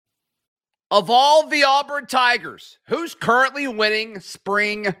Of all the Auburn Tigers, who's currently winning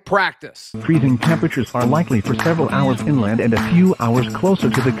spring practice? Freezing temperatures are likely for several hours inland and a few hours closer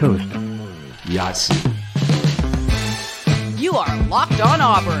to the coast. Yahtzee. You are Locked On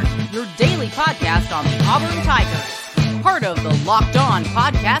Auburn, your daily podcast on the Auburn Tigers. Part of the Locked On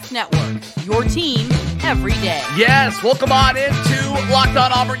Podcast Network, your team every day. Yes, welcome on into Locked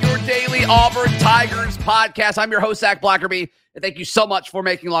On Auburn, your daily Auburn Tigers podcast. I'm your host, Zach Blackerby, and thank you so much for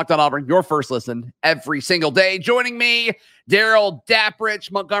making Locked On Auburn your first listen every single day. Joining me, Daryl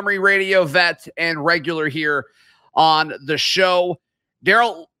Daprich, Montgomery radio vet and regular here on the show.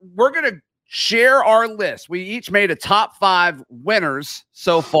 Daryl, we're going to share our list. We each made a top 5 winners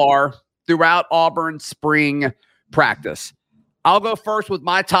so far throughout Auburn spring practice. I'll go first with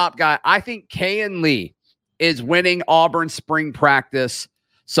my top guy. I think Kayan Lee is winning Auburn spring practice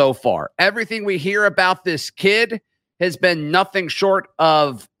so far. Everything we hear about this kid has been nothing short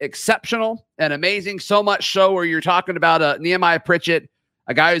of exceptional and amazing. So much so where you're talking about Nehemiah Pritchett,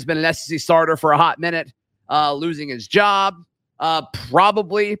 a guy who's been an SEC starter for a hot minute, losing his job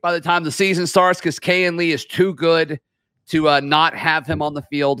probably by the time the season starts because Kayan Lee is too good to not have him on the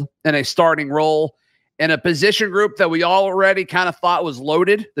field in a starting role. In a position group that we already kind of thought was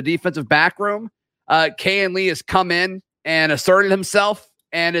loaded, the defensive back room, Kayan Lee has come in and asserted himself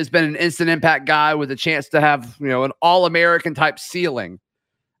and has been an instant impact guy with a chance to have, an All-American type ceiling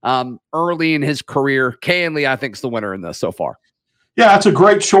early in his career. Kayan Lee, I think, is the winner in this so far. Yeah, that's a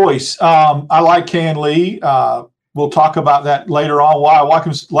great choice. I like Kayan Lee. We'll talk about that later on, why I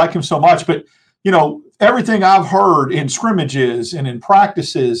like him so much. But, everything I've heard in scrimmages and in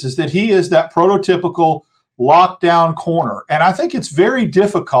practices is that he is that prototypical lockdown corner. And I think it's very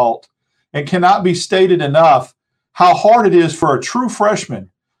difficult and cannot be stated enough how hard it is for a true freshman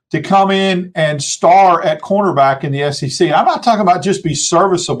to come in and star at cornerback in the SEC. I'm not talking about just be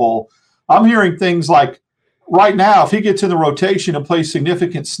serviceable. I'm hearing things like right now, if he gets in the rotation and plays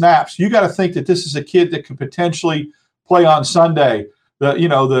significant snaps, you got to think that this is a kid that could potentially play on Sunday.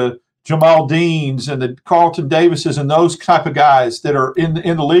 The Jamal Deans and the Carlton Davises and those type of guys that are in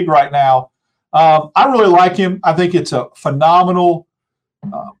the league right now. I really like him. I think it's a phenomenal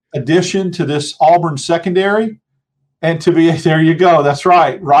addition to this Auburn secondary. And there you go. That's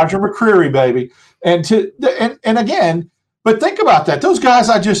right. Roger McCreary, baby. And again, but think about that. Those guys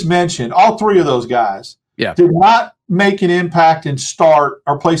I just mentioned, all 3 of those guys did not make an impact and start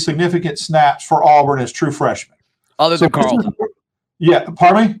or play significant snaps for Auburn as true freshmen. Other than Carlton. Yeah.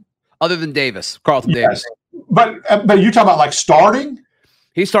 Pardon me? Other than Davis, Carlton Davis. But you talking about like starting?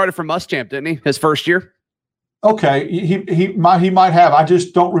 He started for Muschamp, didn't he? His first year? Okay. He might have. I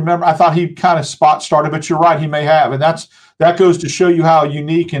just don't remember. I thought he kind of spot started, but you're right. He may have. And that goes to show you how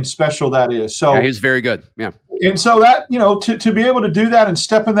unique and special that is. So he's very good. Yeah. And so that, to be able to do that and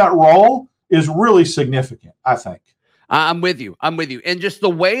step in that role is really significant, I think. I'm with you. And just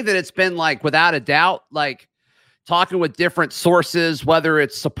the way that it's been without a doubt, talking with different sources, whether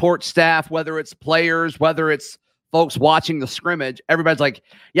it's support staff, whether it's players, whether it's folks watching the scrimmage, everybody's like,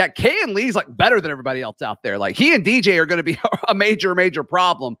 yeah, Kayan Lee's better than everybody else out there. He and DJ are going to be a major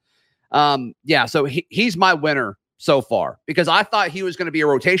problem. So he's my winner so far because I thought he was going to be a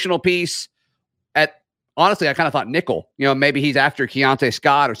rotational piece honestly, I kind of thought nickel, maybe he's after Keontae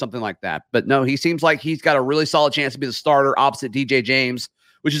Scott or something like that. But no, he seems like he's got a really solid chance to be the starter opposite DJ James,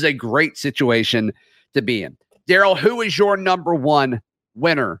 which is a great situation to be in. Daryl, who is your number 1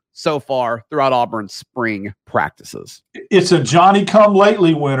 winner so far throughout Auburn's spring practices? It's a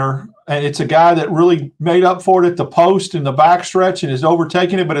Johnny-come-lately winner, and it's a guy that really made up for it at the post in the backstretch and is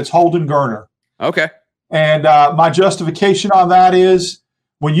overtaking it, but it's Holden Gerner. Okay. And my justification on that is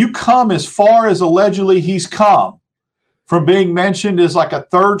when you come as far as allegedly he's come from being mentioned as like a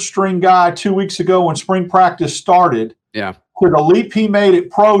third-string guy 2 weeks ago when spring practice started to the leap he made at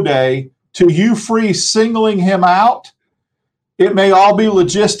Pro Day to Hugh Freeze singling him out, it may all be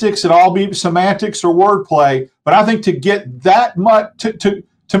logistics, it all be semantics or wordplay, but I think to get that much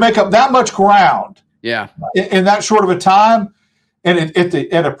to make up that much ground, in that short of a time, and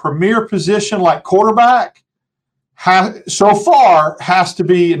at a premier position like quarterback, so far has to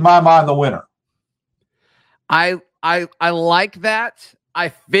be in my mind the winner. I like that. I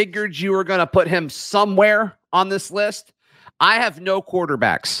figured you were going to put him somewhere on this list. I have no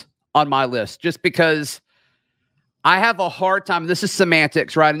quarterbacks on my list just because I have a hard time. This is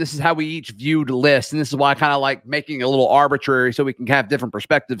semantics, right? And this is how we each viewed lists. And this is why I kind of like making it a little arbitrary so we can have different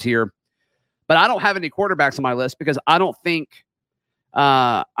perspectives here. But I don't have any quarterbacks on my list because I don't think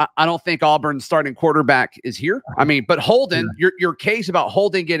Auburn's starting quarterback is here. I mean, but Holden, your case about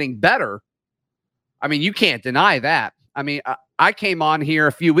Holden getting better, I mean, you can't deny that. I mean, I came on here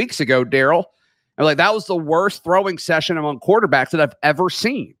a few weeks ago, Daryl, and like that was the worst throwing session among quarterbacks that I've ever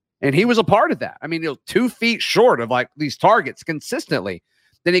seen. And he was a part of that. I mean, 2 feet short of like these targets consistently.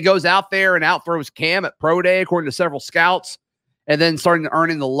 Then he goes out there and outthrows Cam at Pro Day, according to several scouts, and then starting to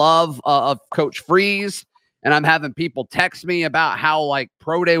earning the love of Coach Freeze. And I'm having people text me about how like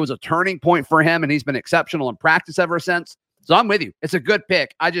Pro Day was a turning point for him, and he's been exceptional in practice ever since. So I'm with you. It's a good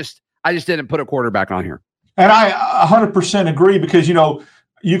pick. I just didn't put a quarterback on here. And I 100% agree because,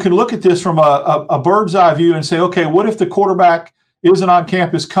 you can look at this from a bird's eye view and say, okay, what if the quarterback isn't on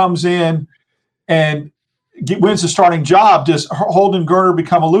campus, comes in and wins the starting job? Does Holden Geriner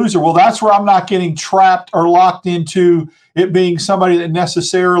become a loser? Well, that's where I'm not getting trapped or locked into it being somebody that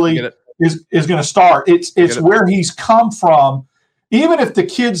necessarily is going to start. It's where he's come from. Even if the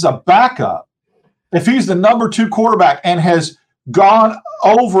kid's a backup, if he's the number 2 quarterback and has gone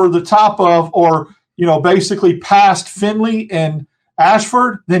over the top of or basically past Finley and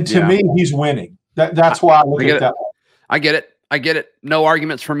Ashford, then to me, he's winning. That's why I look at that. I get it. No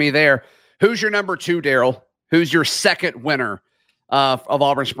arguments for me there. Who's your number 2, Daryl? Who's your second winner of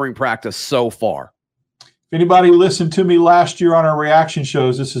Auburn spring practice so far? If anybody listened to me last year on our reaction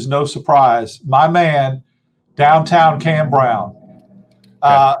shows, this is no surprise. My man, downtown Cam Brown.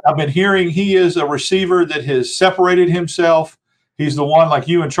 Okay. I've been hearing he is a receiver that has separated himself. He's the one, like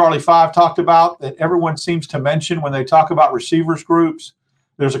you and Charlie Five talked about, that everyone seems to mention when they talk about receivers groups.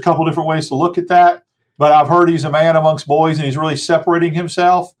 There's a couple different ways to look at that, but I've heard he's a man amongst boys and he's really separating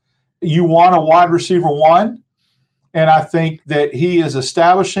himself. You want a wide receiver 1, and I think that he is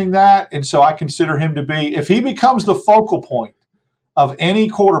establishing that, and so I consider him to be, if he becomes the focal point of any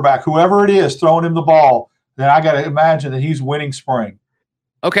quarterback, whoever it is throwing him the ball, then I got to imagine that he's winning spring.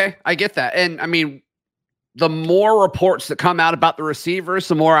 Okay, I get that. And I mean, the more reports that come out about the receivers,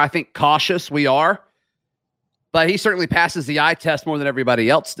 the more I think cautious we are. But he certainly passes the eye test more than everybody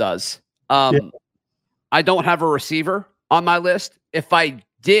else does. I don't have a receiver on my list. If I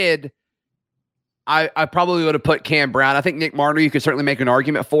did, I probably would have put Cam Brown. I think Nick Marner you could certainly make an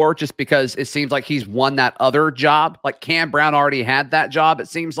argument for, just because it seems like he's won that other job. Like Cam Brown already had that job, it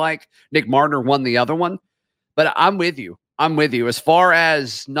seems like. Nick Marner won the other one. But I'm with you. As far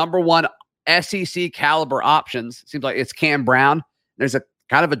as number 1 SEC caliber options, it seems like it's Cam Brown. There's a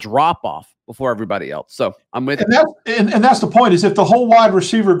kind of a drop off before everybody else. So I'm with you. And that's the point, is if the whole wide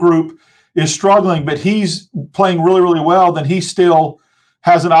receiver group is struggling, but he's playing really, really well, then he still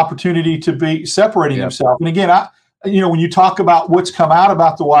has an opportunity to be separating himself. And again, when you talk about what's come out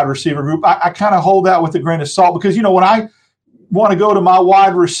about the wide receiver group, I kind of hold that with a grain of salt because, when I want to go to my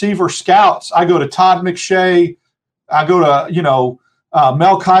wide receiver scouts, I go to Todd McShay, I go to,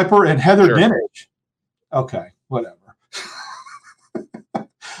 Mel Kiper and Heather Dinich. Okay, whatever.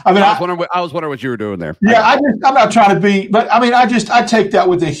 I mean, I was wondering what you were doing there. Yeah, I'm not trying to be, but I mean, I take that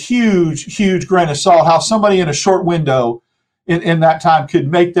with a huge grain of salt. How somebody in a short window in that time could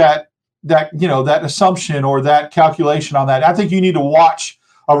make that assumption or that calculation on that. I think you need to watch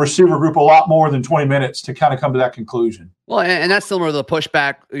a receiver group a lot more than 20 minutes to kind of come to that conclusion. Well, and that's similar to the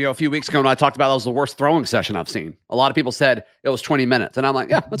pushback, a few weeks ago when I talked about that was the worst throwing session I've seen. A lot of people said it was 20 minutes. And I'm like,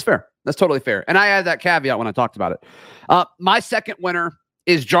 yeah, that's fair. That's totally fair. And I had that caveat when I talked about it. My second winner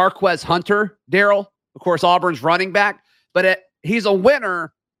is Jarquez Hunter, Daryl. Of course, Auburn's running back. But he's a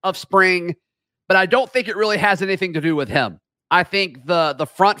winner of spring, but I don't think it really has anything to do with him. I think the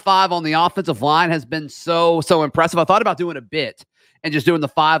front 5 on the offensive line has been so impressive. I thought about doing a bit and just doing the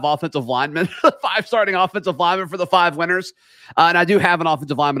 5 offensive linemen, 5 starting offensive linemen for the 5 winners. And I do have an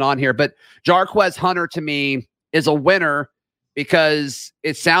offensive lineman on here, but Jarquez Hunter to me is a winner because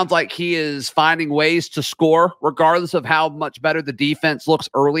it sounds like he is finding ways to score regardless of how much better the defense looks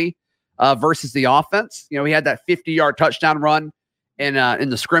early versus the offense. He had that 50-yard touchdown run in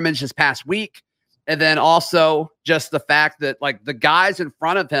the scrimmage this past week. And then also just the fact that like the guys in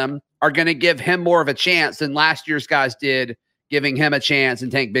front of him are going to give him more of a chance than last year's guys did, giving him a chance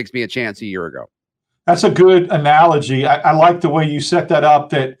and Tank Bigsby a chance a year ago. That's a good analogy. I like the way you set that up,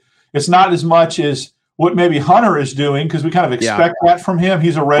 that it's not as much as what maybe Hunter is doing, because we kind of expect that from him.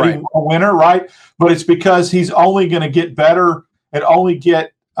 He's already a winner, right? But it's because he's only going to get better and only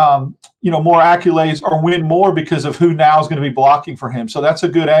get more accolades or win more because of who now is going to be blocking for him. So that's a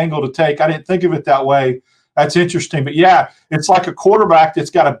good angle to take. I didn't think of it that way. That's interesting. But yeah, it's like a quarterback that's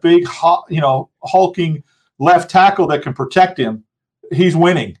got a big, hulking left tackle that can protect him. He's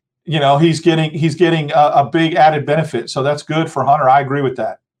winning. He's getting a big added benefit. So that's good for Hunter. I agree with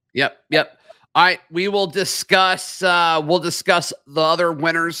that. Yep. All right, we will discuss. We'll discuss the other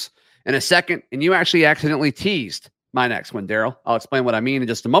winners in a second. And you actually accidentally teased my next one, Daryl. I'll explain what I mean in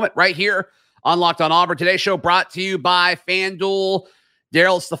just a moment. Right here on Locked On Auburn. Today's show brought to you by FanDuel.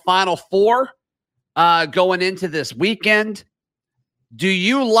 Daryl, it's the Final Four going into this weekend. Do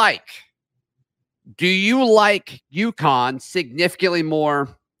you like UConn significantly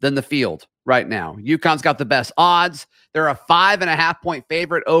more than the field right now? UConn's got the best odds. They're a 5.5-point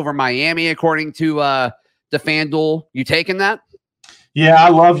favorite over Miami, according to FanDuel. You taking that? Yeah, I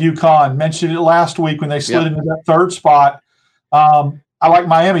love UConn. Mentioned it last week when they slid into that third spot. I like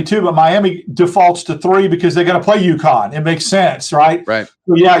Miami too, but Miami defaults to 3 because they're going to play UConn. It makes sense, right? Right.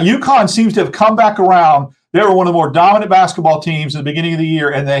 So yeah, UConn seems to have come back around. They were one of the more dominant basketball teams at the beginning of the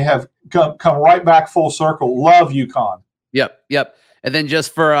year, and they have come right back full circle. Love UConn. Yep. And then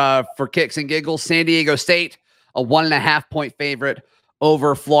just for kicks and giggles, San Diego State, a 1.5-point favorite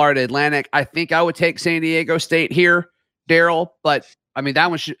over Florida Atlantic. I think I would take San Diego State here, Daryl, but I mean,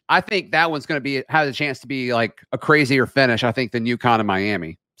 I think that one's going to has a chance to be like a crazier finish, I think, than UConn and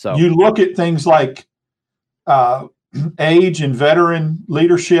Miami. So you look at things like age and veteran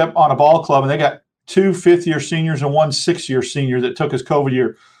leadership on a ball club, and they got 2 fifth-year seniors and 1 6-year senior that took his COVID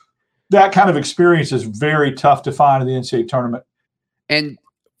year. That kind of experience is very tough to find in the NCAA tournament. And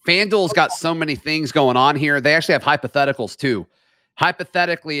FanDuel's got so many things going on here. They actually have hypotheticals too.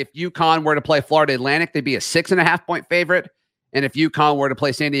 Hypothetically, if UConn were to play Florida Atlantic, they'd be a 6.5-point favorite. And if UConn were to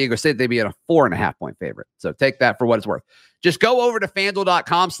play San Diego State, they'd be at a 4.5-point favorite. So take that for what it's worth. Just go over to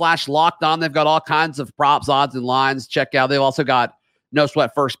FanDuel.com/lockedon. They've got all kinds of props, odds, and lines. Check out. They've also got no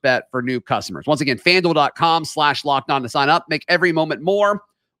sweat first bet for new customers. Once again, FanDuel.com/lockedon to sign up. Make every moment more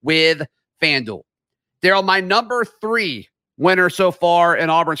with FanDuel. Daryl, my number 3 winner so far in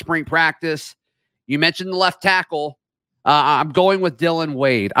Auburn spring practice. You mentioned the left tackle. I'm going with Dylan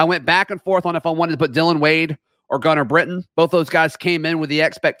Wade. I went back and forth on if I wanted to put Dylan Wade or Gunnar Britton. Both those guys came in with the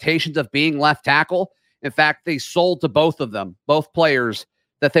expectations of being left tackle. In fact, they sold to both of them, both players,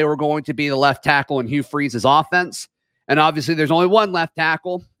 that they were going to be the left tackle in Hugh Freeze's offense. And obviously there's only one left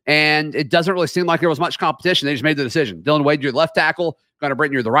tackle, and it doesn't really seem like there was much competition. They just made the decision. Dylan Wade, you're the left tackle. Gunnar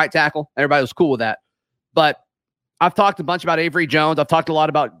Britton, you're the right tackle. Everybody was cool with that. But I've talked a bunch about Avery Jones. I've talked a lot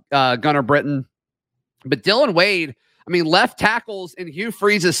about Gunnar Britton. But Dylan Wade, I mean, left tackles in Hugh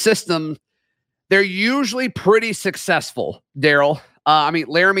Freeze's system, they're usually pretty successful, Daryl. I mean,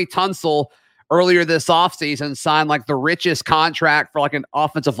 Laramie Tunsil earlier this offseason signed like the richest contract for like an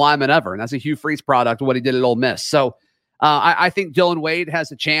offensive lineman ever. And that's a Hugh Freeze product of what he did at Ole Miss. So I think Dylan Wade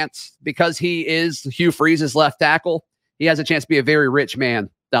has a chance because he is Hugh Freeze's left tackle. He has a chance to be a very rich man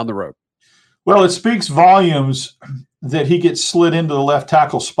down the road. Well, it speaks volumes that he gets slid into the left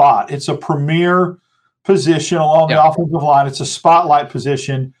tackle spot. It's a premier position along the offensive line. It's a spotlight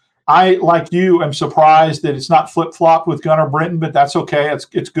position. I, like you, am surprised that it's not flip-flop with Gunnar Britton, but that's okay.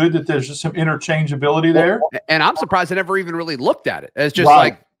 It's good that there's just some interchangeability there. And I'm surprised they never even really looked at it. It's just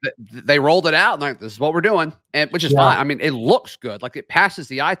like they rolled it out and like, this is what we're doing, and which is fine. I mean, it looks good. Like it passes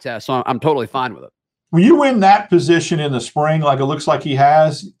the eye test, so I'm totally fine with it. When you win that position in the spring, like it looks like he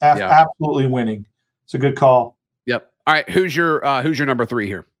has, absolutely winning. It's a good call. Yep. All right, who's your number 3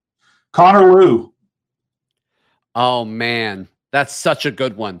 here? Connor Lew. Oh man, that's such a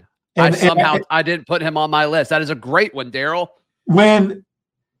good one. I didn't put him on my list. That is a great one, Daryl. When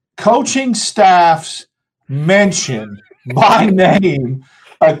coaching staffs mention by name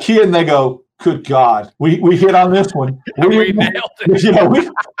a kid and they go, good God, we hit on this one. We nailed it. You know, we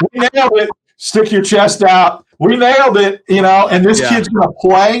nailed it. Stick your chest out. We nailed it, you know, and this kid's going to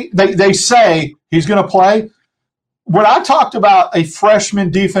play. They say he's going to play. When I talked about a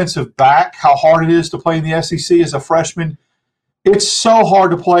freshman defensive back, how hard it is to play in the SEC as a freshman, it's so hard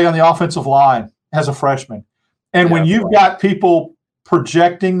to play on the offensive line as a freshman. And when you've got people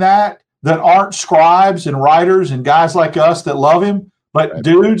projecting that aren't scribes and writers and guys like us that love him, but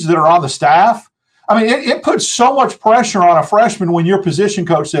dudes that are on the staff, I mean, it puts so much pressure on a freshman when your position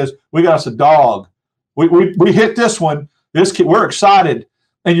coach says, we got us a dog. We hit this one. This kid, we're excited.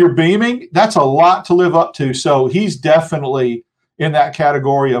 And you're beaming. That's a lot to live up to. So he's definitely in that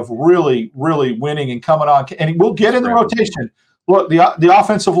category of really, really winning and coming on. And we'll get in the rotation. Look, the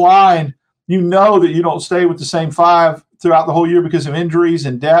offensive line, you know that you don't stay with the same 5 throughout the whole year because of injuries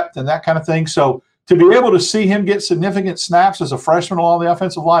and depth and that kind of thing. So to be able to see him get significant snaps as a freshman along the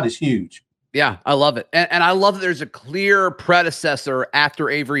offensive line is huge. Yeah, I love it. And I love that there's a clear predecessor after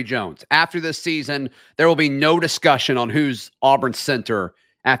Avery Jones. After this season, there will be no discussion on who's Auburn's center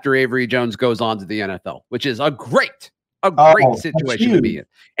after Avery Jones goes on to the NFL, which is a great situation to be in.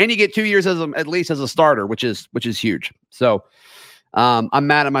 And you get 2 years at least as a starter, which is huge. So I'm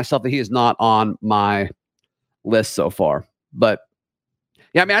mad at myself that he is not on my list so far. But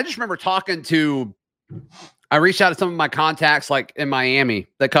yeah, I mean, I just remember talking to I reached out to some of my contacts like in Miami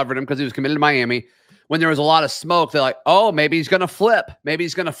that covered him because he was committed to Miami. When there was a lot of smoke, they're like, oh, maybe he's going to flip. Maybe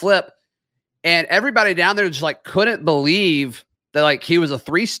he's going to flip. And everybody down there just like couldn't believe that like he was a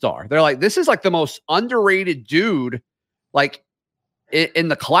 3-star. They're like, this is like the most underrated dude like in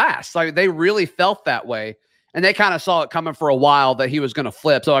the class. Like they really felt that way. And they kind of saw it coming for a while that he was going to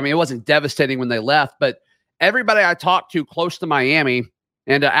flip. So, I mean, it wasn't devastating when they left, but everybody I talked to close to Miami,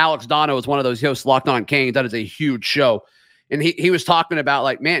 and Alex Dono is one of those hosts, Locked On Canes. That is a huge show. And he was talking about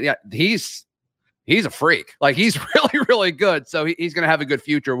like, man, yeah, he's a freak. Like he's really, really good. So he's going to have a good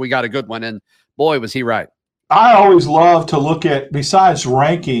future. We got a good one. And boy, was he right. I always love to look at, besides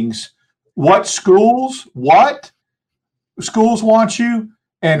rankings, what schools want you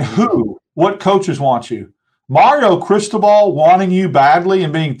and what coaches want you. Mario Cristobal wanting you badly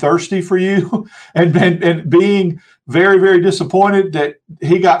and being thirsty for you and being very, very disappointed that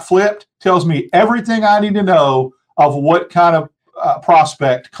he got flipped tells me everything I need to know of what kind of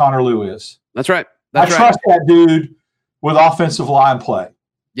prospect Connor Lew is. That's right. I trust that dude with offensive line play.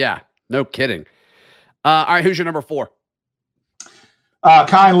 Yeah, no kidding. All right, who's your number 4?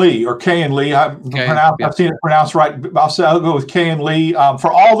 Kyan Lee or Kayan Lee. I've seen it pronounced right. I'll go with Kayan Lee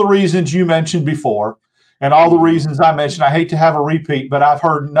for all the reasons you mentioned before and all the reasons I mentioned. I hate to have a repeat, but I've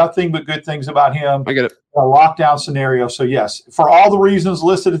heard nothing but good things about him. I get it. A lockdown scenario. So, yes, for all the reasons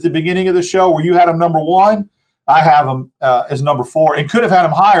listed at the beginning of the show where you had him number 1, I have him as number 4 and could have had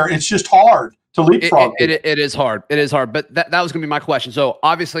him higher. It's just hard to leapfrog. It is hard. It is hard. But that was going to be my question. So,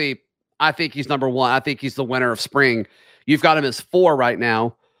 obviously, I think he's number 1. I think he's the winner of spring. You've got him as 4 right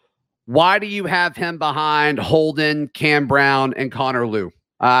now. Why do you have him behind Holden, Cam Brown, and Connor Lew?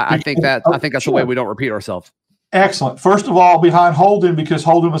 I think that's the way we don't repeat ourselves. Excellent. First of all, behind Holden, because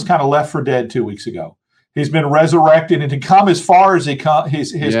Holden was kind of left for dead 2 weeks ago. He's been resurrected, and to come as far as his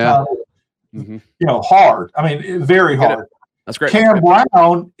hard. I mean, very hard. That's great. Cam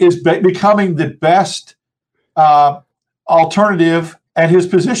Brown is becoming the best alternative at his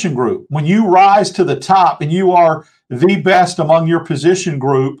position group. When you rise to the top and you are the best among your position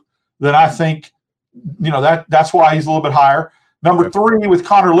group, then I think, that's why he's a little bit higher. Number 3 with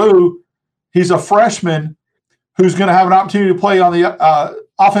Connor Lew, he's a freshman who's going to have an opportunity to play on the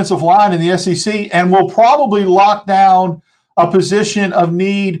offensive line in the SEC and will probably lock down a position of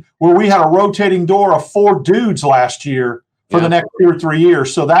need where we had a rotating door of 4 dudes last year for the next 2 or 3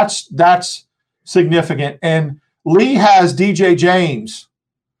 years. So that's significant. And Lee has DJ James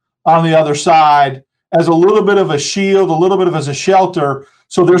on the other side as a little bit of a shield, a little bit of as a shelter.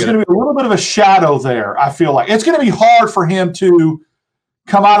 So there's going to be a little bit of a shadow there, I feel like. It's going to be hard for him to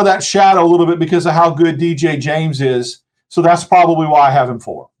come out of that shadow a little bit because of how good DJ James is. So that's probably why I have him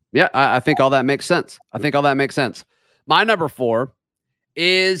 4. Yeah, I think all that makes sense. My number 4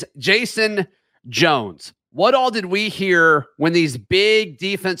 is Jason Jones. What all did we hear when these big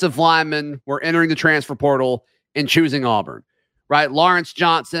defensive linemen were entering the transfer portal and choosing Auburn, right? Lawrence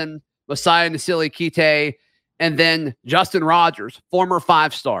Johnson, Messiah Nasili-Kite, and then Justin Rogers, former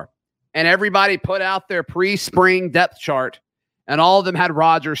 5-star. And everybody put out their pre-spring depth chart, and all of them had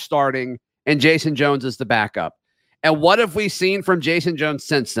Rogers starting and Jason Jones as the backup. And what have we seen from Jason Jones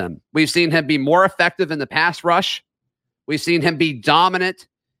since then? We've seen him be more effective in the pass rush. We've seen him be dominant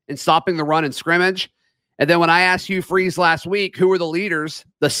in stopping the run and scrimmage. And then when I asked Hugh Freeze last week, who were the leaders,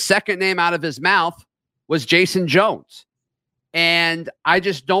 the second name out of his mouth was Jason Jones. And I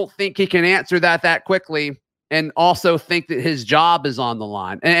just don't think he can answer that quickly and also think that his job is on the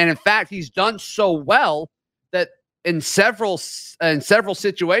line. And in fact, he's done so well that in several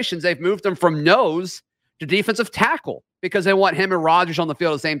situations, they've moved him from nose to defensive tackle because they want him and Rogers on the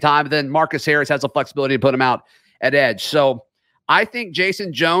field at the same time. Then Marcus Harris has the flexibility to put him out at edge. So I think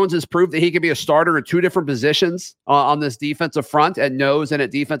Jason Jones has proved that he can be a starter in 2 different positions on this defensive front, at nose and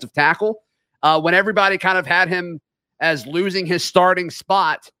at defensive tackle. When everybody kind of had him as losing his starting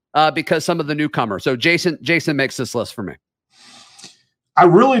spot because some of the newcomers. So Jason makes this list for me. I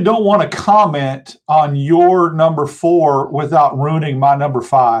really don't want to comment on your number 4 without ruining my number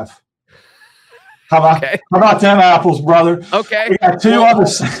 5. How about them apples, brother? Okay. We got 2 on the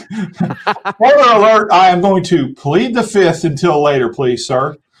spoiler alert, I am going to plead the 5th until later, please,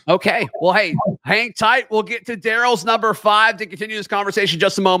 sir. Okay. Well, hey, hang tight. We'll get to Daryl's number 5 to continue this conversation in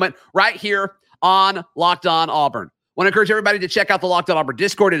just a moment right here on Locked On Auburn. Want to encourage everybody to check out the Locked On Auburn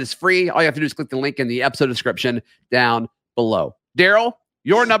Discord. It is free. All you have to do is click the link in the episode description down below. Daryl,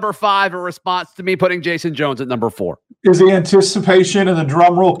 your number 5 in response to me putting Jason Jones at number 4. Is the anticipation and the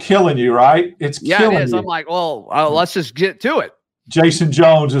drum roll killing you, right? It's killing it is. you. I'm like, well, let's just get to it. Jason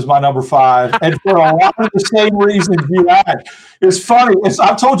Jones is my number 5, and for a lot of the same reasons you had. It's funny.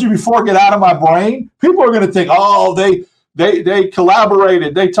 I've told you before, get out of my brain. People are going to think, oh, they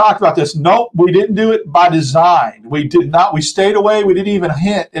collaborated. They talked about this. Nope, we didn't do it by design. We did not. We stayed away. We didn't even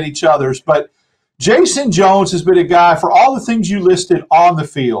hint at each other's. But Jason Jones has been a guy for all the things you listed on the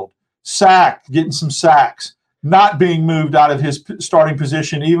field. Sacked, getting some sacks, not being moved out of his starting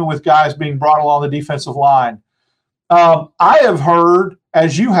position, even with guys being brought along the defensive line. I have heard,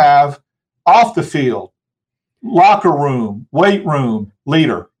 as you have, off the field, locker room, weight room,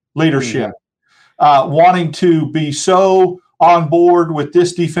 leadership, wanting to be so on board with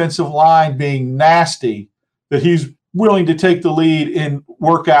this defensive line being nasty that he's willing to take the lead in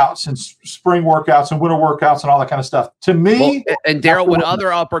workouts and spring workouts and winter workouts and all that kind of stuff. To me, and Daryl, when other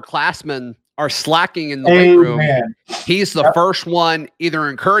upperclassmen are slacking in the weight room, he's the first one either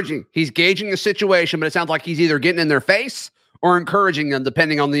encouraging. He's gauging the situation, but it sounds like he's either getting in their face or encouraging them,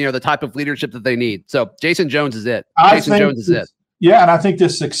 depending on the type of leadership that they need. So Jason Jones is it. Jason Jones is it. Yeah, and I think the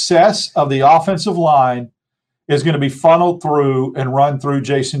success of the offensive line is going to be funneled through and run through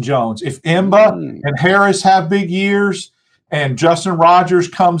Jason Jones. If Imba and Harris have big years and Justin Rogers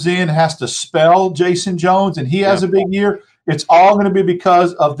comes in and has to spell Jason Jones and he has a big year, it's all going to be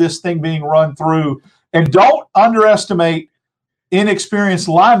because of this thing being run through. And don't underestimate inexperienced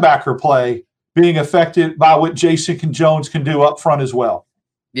linebacker play being affected by what Jason Jones can do up front as well.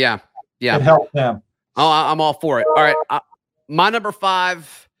 Yeah. It helps them. Oh, I'm all for it. All right. My number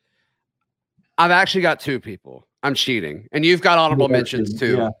 5, I've actually got 2 people. I'm cheating. And you've got honorable mentions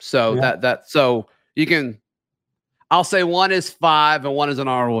too. Yeah. So so you can, I'll say one is 5 and one is an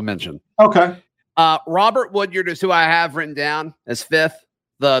honorable mention. Okay. Robert Woodyard is who I have written down as 5th,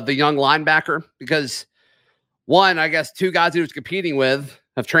 the young linebacker, because one, I guess 2 guys he was competing with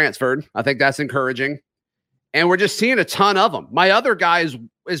have transferred. I think that's encouraging. And we're just seeing a ton of them. My other guy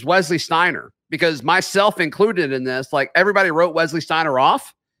is Wesley Steiner, because myself included in this, like everybody wrote Wesley Steiner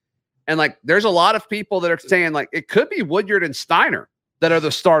off. And like, there's a lot of people that are saying like, it could be Woodyard and Steiner that are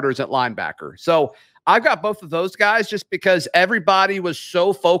the starters at linebacker. So I've got both of those guys just because everybody was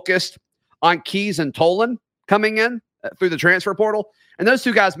so focused on Keys and Tolan coming in through the transfer portal. And those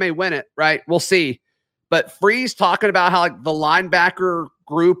 2 guys may win it, right? We'll see. But Freeze talking about how like the linebacker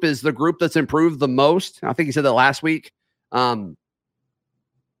group is the group that's improved the most. I think he said that last week. And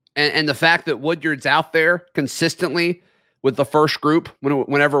the fact that Woodyard's out there consistently with the first group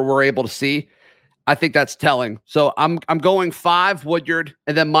whenever we're able to see, I think that's telling. So I'm going 5 Woodyard,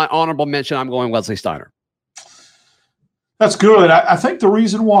 and then my honorable mention, I'm going Wesley Steiner. That's good. I think the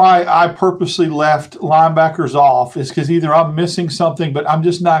reason why I purposely left linebackers off is because either I'm missing something, but I'm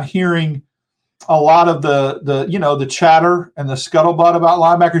just not hearing a lot of the chatter and the scuttlebutt about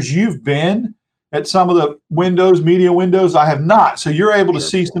linebackers. You've been at some of the media windows. I have not. So you're able to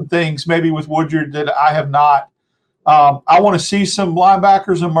see some things maybe with Woodyard that I have not. I want to see some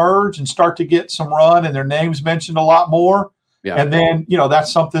linebackers emerge and start to get some run and their names mentioned a lot more. Yeah. And then,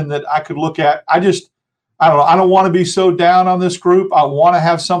 that's something that I could look at. I don't know. I don't want to be so down on this group. I want to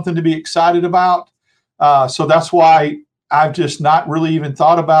have something to be excited about. So that's why I've just not really even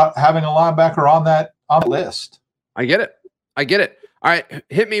thought about having a linebacker on the list. I get it. All right.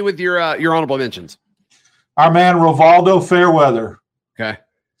 Hit me with your honorable mentions. Our man, Rivaldo Fairweather. Okay.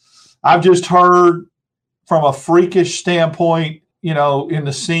 I've just heard from a freakish standpoint, in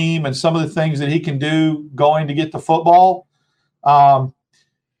the seam and some of the things that he can do going to get the football.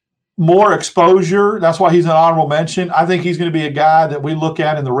 More exposure. That's why he's an honorable mention. I think he's going to be a guy that we look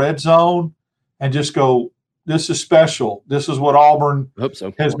at in the red zone and just go, this is special. This is what Auburn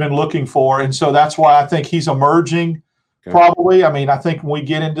has been looking for. And so that's why I think he's emerging probably. I mean, I think when we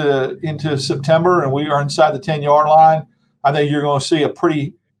get into September and we are inside the 10-yard line, I think you're going to see a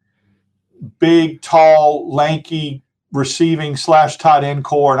pretty big, tall, lanky receiving / tight end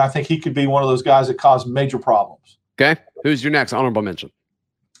core. And I think he could be one of those guys that cause major problems. Okay. Who's your next honorable mention?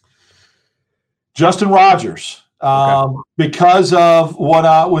 Justin Rogers. Because of what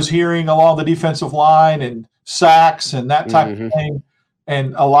I was hearing along the defensive line and sacks and that type of thing.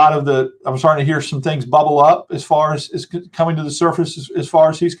 And a lot of I'm starting to hear some things bubble up as far as is coming to the surface as far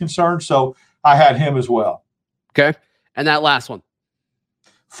as he's concerned. So I had him as well. Okay. And that last one.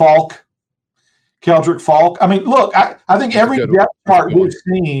 Keldrick Falk. I mean, look, I think every depth chart we've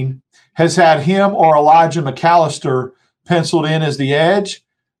seen has had him or Elijah McAllister penciled in as the edge.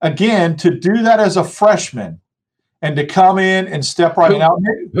 Again, to do that as a freshman and to come in and step right out.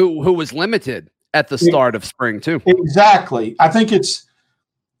 Who was limited at the start of spring too. Exactly. I think it's,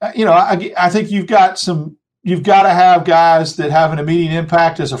 I think you've got to have guys that have an immediate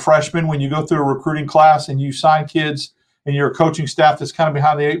impact as a freshman when you go through a recruiting class and you sign kids and you're a coaching staff that's kind of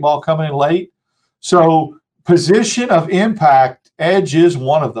behind the 8 ball coming in late. So position of impact, edge is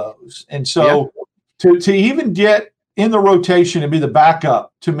one of those. And so to even get in the rotation and be the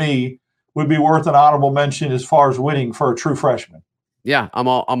backup, to me, would be worth an honorable mention as far as winning for a true freshman. Yeah, I'm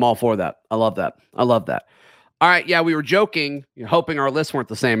all for that. I love that. All right, yeah, we were joking, hoping our lists weren't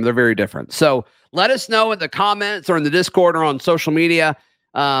the same. They're very different. So let us know in the comments or in the Discord or on social media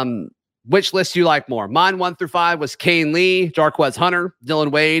which list you like more. Mine 1 through 5 was Kane Lee, Jarquez Hunter,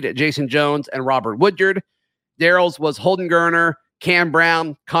 Dylan Wade, Jason Jones, and Robert Woodyard. Daryl's was Holden Gerner, Cam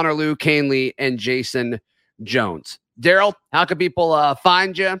Brown, Connor Liu, Kane Lee, and Jason Jones. Daryl, how can people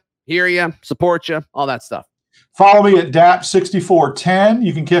find you, hear you, support you, all that stuff? Follow me at DAP6410.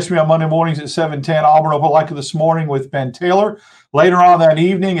 You can catch me on Monday mornings at 7:10. Auburn Opelika this morning with Ben Taylor. Later on that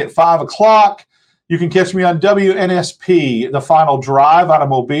evening at 5 o'clock, you can catch me on WNSP, The Final Drive out of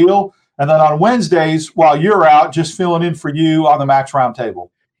Mobile. And then on Wednesdays, while you're out, just filling in for you on the Max Roundtable.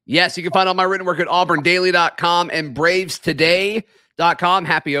 Yes, you can find all my written work at auburndaily.com and bravestoday.com.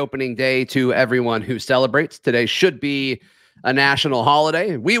 Happy opening day to everyone who celebrates. Today should be a national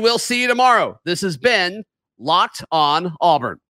holiday. We will see you tomorrow. This has been Locked on Auburn.